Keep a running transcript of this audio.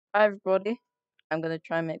Hi everybody, I'm gonna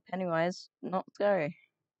try and make Pennywise not scary.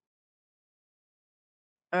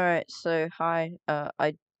 Alright, so hi,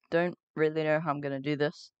 I don't really know how I'm gonna do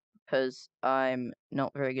this because I'm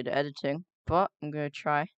not very good at editing, but I'm gonna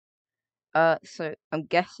try. So I'm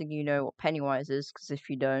guessing you know what Pennywise is, because if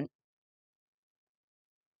you don't,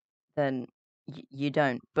 then you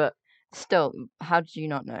don't. But still, how did you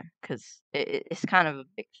not know? Because it's kind of a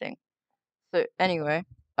big thing. So anyway,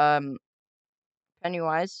 um,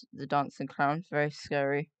 Pennywise, the dancing clown, very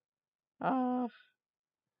scary. Uh,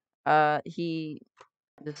 he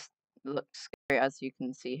This looks scary, as you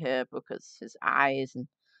can see here, because his eyes and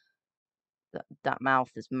that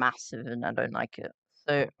mouth is massive and I don't like it.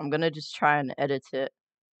 So I'm gonna just try and edit it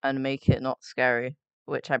and make it not scary,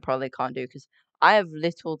 which I probably can't do because I have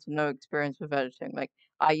little to no experience with editing. Like,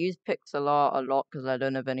 I use Pixlr a lot because I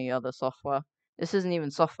don't have any other software. This isn't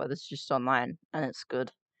even software, this is just online and it's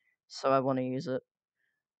good. So I want to use it.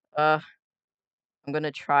 Uh, I'm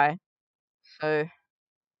gonna try. So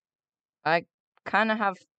I kind of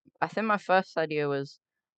have. I think my first idea was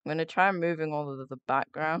I'm gonna try removing all of the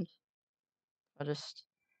background. I just.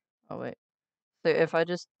 Oh wait. So if I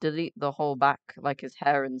just delete the whole back, like his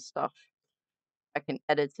hair and stuff, I can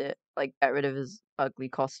edit it, like get rid of his ugly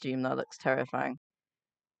costume that looks terrifying,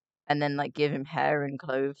 and then like give him hair and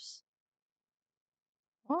clothes.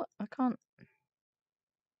 What? I can't.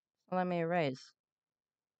 Let me erase.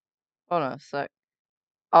 Hold on a sec.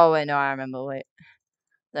 Oh wait, no, I remember. Wait.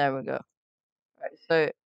 There we go. Right. So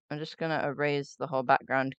I'm just gonna erase the whole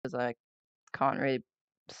background because I can't really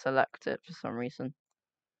select it for some reason.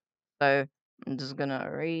 So I'm just gonna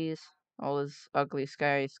erase all his ugly,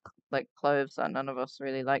 scary, like clothes that none of us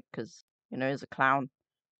really like, because he's a clown.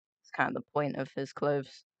 It's kind of the point of his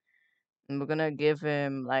clothes. And we're gonna give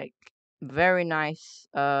him like very nice.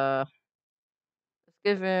 Let's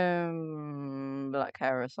give him black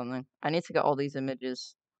hair or something. I need to get all these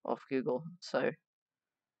images off Google, so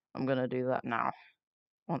I'm gonna do that now.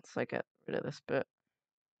 Once I get rid of this bit.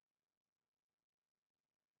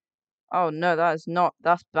 Oh no, that is not.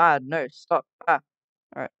 That's bad. No, stop. Ah.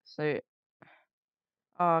 All right. So.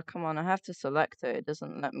 Oh, come on, I have to select it. It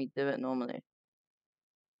doesn't let me do it normally.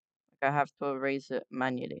 Like, I have to erase it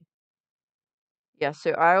manually. Yeah,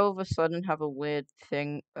 so I all of a sudden have a weird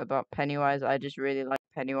thing about Pennywise. I just really like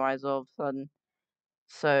Pennywise all of a sudden.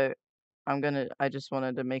 So I just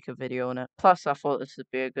wanted to make a video on it. Plus, I thought this would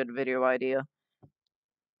be a good video idea.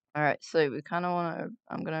 Alright, so we kind of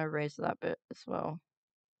I'm gonna erase that bit as well.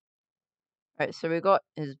 Alright, so we got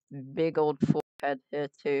his big old forehead here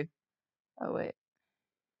too. Oh wait.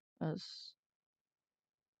 That's...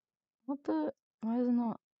 What the... Why is it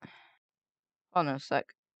not? Oh no, sec.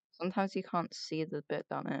 Sometimes you can't see the bit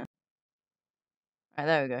down here. Alright,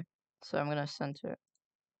 there we go. So I'm gonna center it.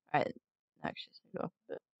 Alright, actually, go off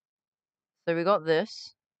a bit. So we got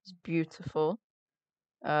this. It's beautiful.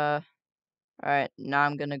 Alright, now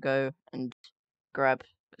I'm gonna go and grab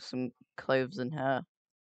some clothes and hair.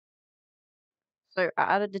 So I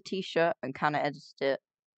added the t-shirt and kind of edited it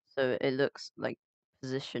so it looks like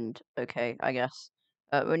positioned okay, I guess.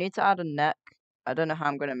 We need to add a neck. I don't know how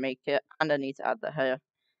I'm gonna make it, and I need to add the hair.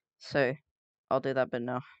 So I'll do that bit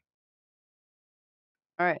now.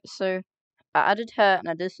 Alright, so I added hair and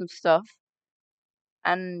I did some stuff,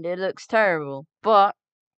 and it looks terrible. But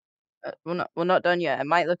we're not done yet. It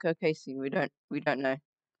might look okay soon. We don't know.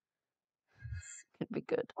 Could be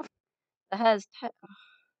good. The hair's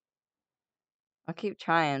I keep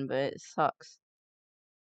trying, but it sucks.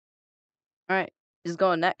 Alright, he's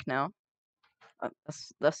got a neck now.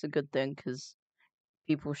 That's a good thing, because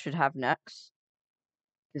people should have necks.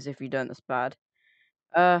 Because if you don't, that's bad.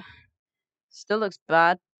 Uh, Still looks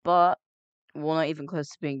bad, but we're not even close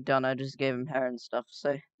to being done. I just gave him hair and stuff,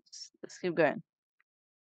 so let's keep going.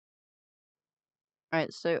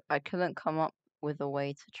 Alright, so I couldn't come up with a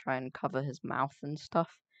way to try and cover his mouth and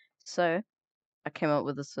stuff, so I came up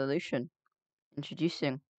with a solution.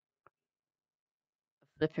 Introducing a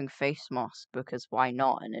flipping face mask, because why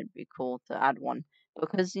not? And it'd be cool to add one.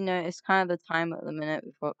 Because, it's kind of the time at the minute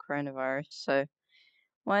we've got coronavirus, so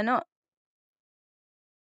why not?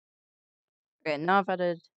 Okay, now I've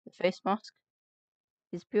added the face mask.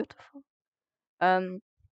 It's beautiful.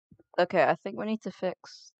 Okay, I think we need to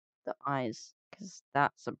fix the eyes, because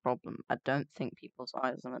that's a problem. I don't think people's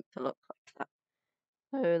eyes are meant to look like that.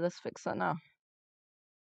 So let's fix that now.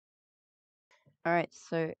 Alright,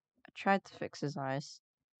 so I tried to fix his eyes.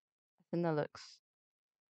 I think that looks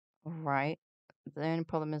alright. The only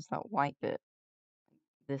problem is that white bit,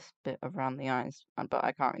 this bit around the eyes, but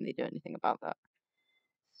I can't really do anything about that.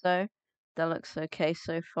 So that looks okay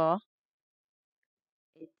so far.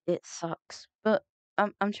 It sucks, but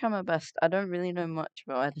I'm trying my best. I don't really know much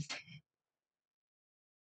about editing.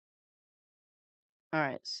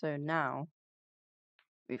 Alright, so now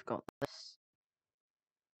we've got this.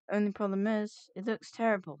 Only problem is, it looks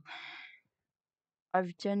terrible.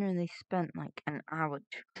 I've genuinely spent like an hour.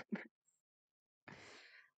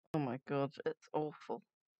 Oh my god, it's awful.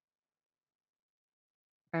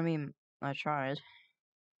 I mean, I tried.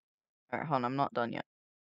 Alright, hold on, I'm not done yet.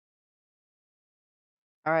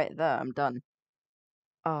 Alright, there, I'm done.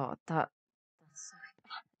 Oh, that's so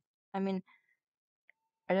bad. I mean,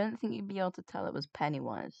 I don't think you'd be able to tell it was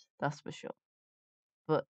Pennywise, that's for sure.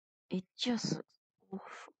 But it just looks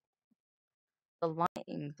awful. The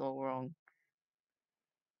lighting's all wrong.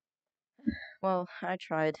 Well, I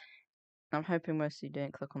tried. I'm hoping most of you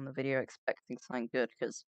didn't click on the video expecting something good,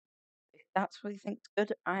 because if that's what you think's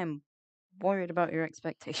good, I am worried about your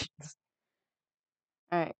expectations.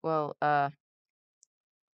 Alright, well, I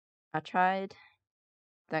tried.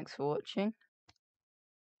 Thanks for watching.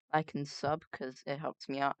 Like and sub, because it helps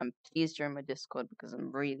me out. And please join my Discord, because I'm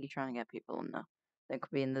really trying to get people on there. Link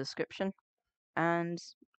will be in the description. And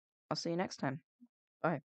I'll see you next time.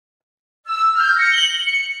 Bye.